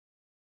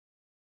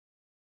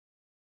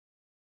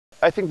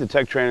I think the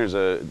Tekk Trainer is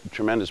a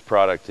tremendous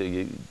product.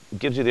 It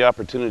gives you the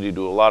opportunity to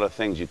do a lot of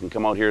things. You can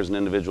come out here as an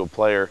individual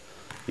player.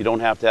 You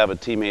don't have to have a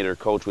teammate or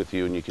coach with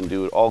you, and you can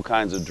do all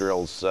kinds of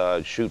drills,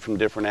 shoot from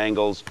different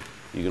angles.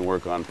 You can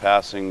work on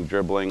passing,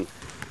 dribbling,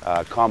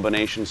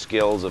 combination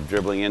skills of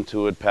dribbling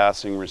into it,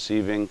 passing,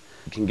 receiving.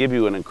 It can give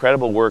you an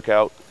incredible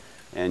workout,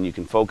 and you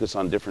can focus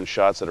on different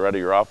shots that are out of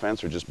your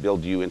offense or just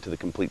build you into the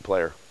complete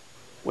player.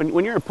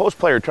 When you're a post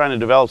player trying to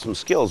develop some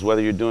skills,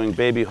 whether you're doing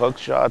baby hook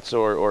shots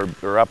or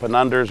up and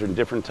unders or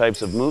different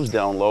types of moves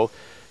down low,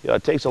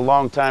 it takes a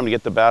long time to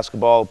get the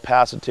basketball,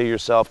 pass it to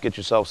yourself, get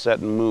yourself set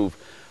and move.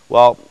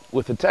 Well,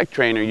 with the Tekk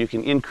Trainer, you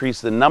can increase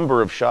the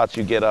number of shots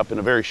you get up in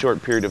a very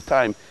short period of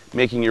time,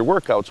 making your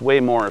workouts way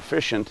more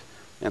efficient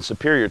and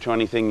superior to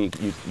anything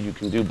you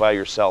can do by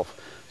yourself.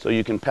 So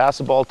you can pass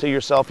the ball to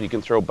yourself, you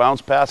can throw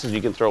bounce passes,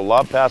 you can throw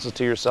lob passes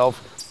to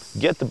yourself,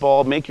 get the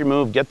ball, make your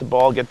move, get the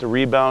ball, get the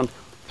rebound,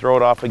 throw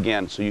it off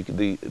again. So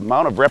the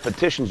amount of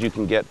repetitions you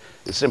can get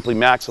is simply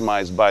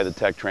maximized by the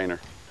Tekk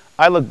Trainer.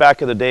 I look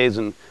back at the days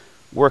and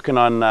working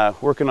on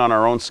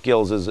our own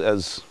skills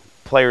as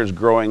players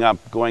growing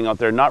up, going out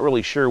there, not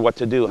really sure what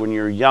to do. When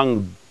you're a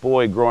young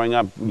boy growing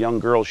up, young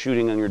girl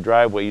shooting on your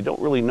driveway, you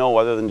don't really know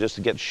other than just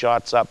to get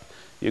shots up.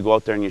 You go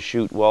out there and you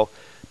shoot. Well,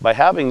 by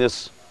having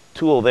this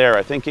tool there,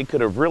 I think it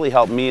could have really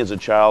helped me as a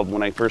child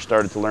when I first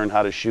started to learn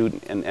how to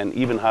shoot and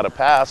even how to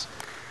pass,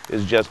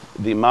 is just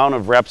the amount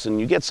of reps. And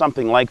you get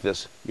something like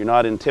this, you're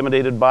not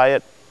intimidated by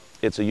it.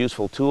 It's a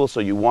useful tool, so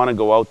you want to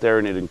go out there,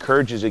 and it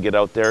encourages you to get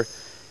out there.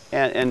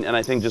 And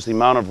I think just the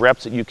amount of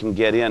reps that you can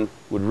get in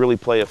would really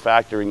play a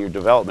factor in your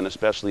development,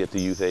 especially at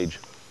the youth age.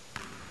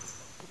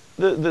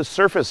 The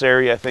surface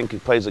area, I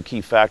think, plays a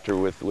key factor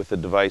with the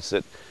device.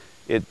 It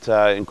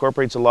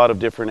incorporates a lot of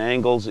different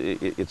angles.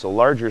 It's a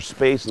larger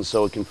space, and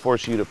so it can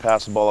force you to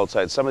pass the ball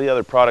outside. Some of the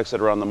other products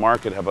that are on the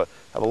market have a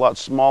lot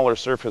smaller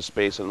surface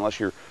space, and unless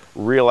you're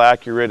real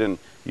accurate and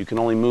you can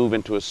only move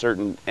into a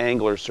certain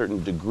angle or a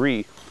certain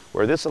degree,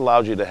 where this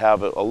allows you to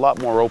have a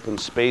lot more open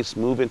space,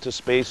 move into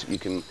space.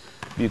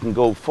 You can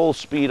go full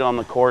speed on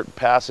the court,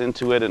 pass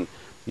into it, and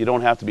you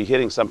don't have to be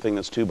hitting something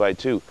that's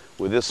 2x2.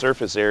 With this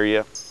surface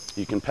area,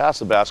 you can pass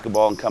the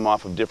basketball and come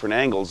off of different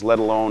angles, let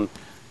alone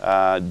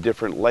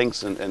different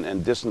lengths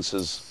and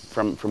distances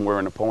from where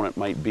an opponent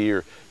might be,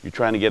 or you're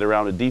trying to get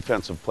around a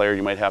defensive player,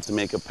 you might have to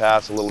make a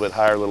pass a little bit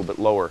higher, a little bit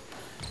lower.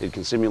 It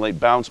can simulate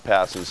bounce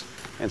passes,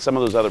 and some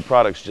of those other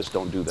products just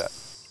don't do that.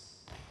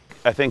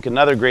 I think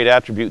another great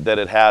attribute that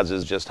it has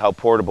is just how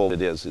portable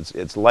it is.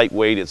 It's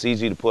lightweight, it's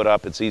easy to put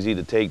up, it's easy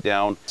to take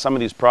down. Some of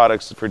these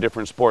products for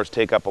different sports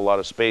take up a lot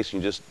of space,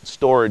 and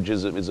storage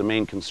is a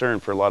main concern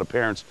for a lot of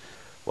parents.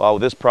 While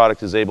this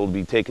product is able to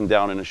be taken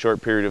down in a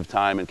short period of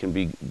time and can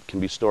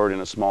be stored in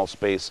a small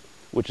space,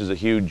 which is a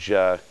huge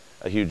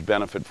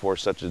benefit for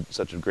such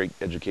a great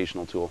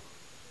educational tool.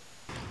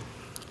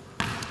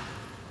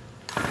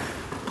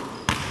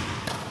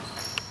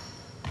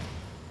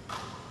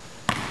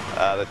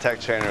 The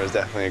Tekk Trainer was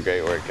definitely a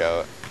great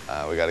workout.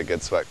 We got a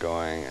good sweat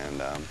going,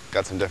 and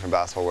got some different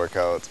basketball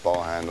workouts,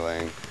 ball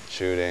handling,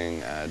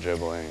 shooting,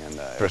 dribbling, and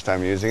first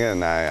time using it,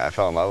 and I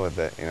fell in love with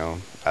it. You know,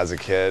 as a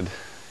kid,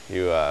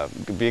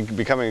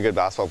 becoming a good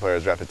basketball player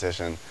is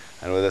repetition,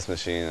 and with this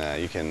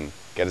machine, you can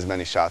get as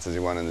many shots as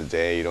you want in the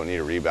day. You don't need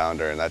a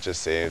rebounder, and that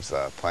just saves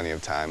plenty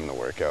of time in the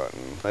workout.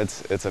 And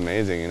it's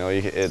amazing. You know,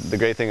 the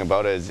great thing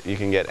about it is you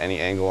can get any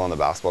angle on the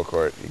basketball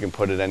court. You can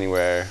put it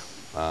anywhere.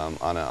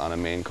 On a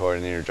main court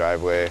in your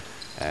driveway,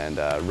 and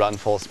run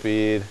full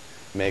speed,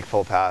 make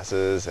full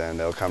passes, and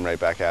they'll come right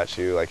back at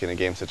you like in a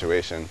game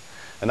situation.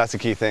 And that's the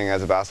key thing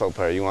as a basketball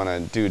player. You want to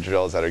do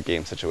drills that are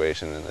game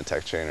situation, and the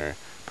Tekk Trainer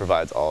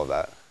provides all of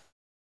that.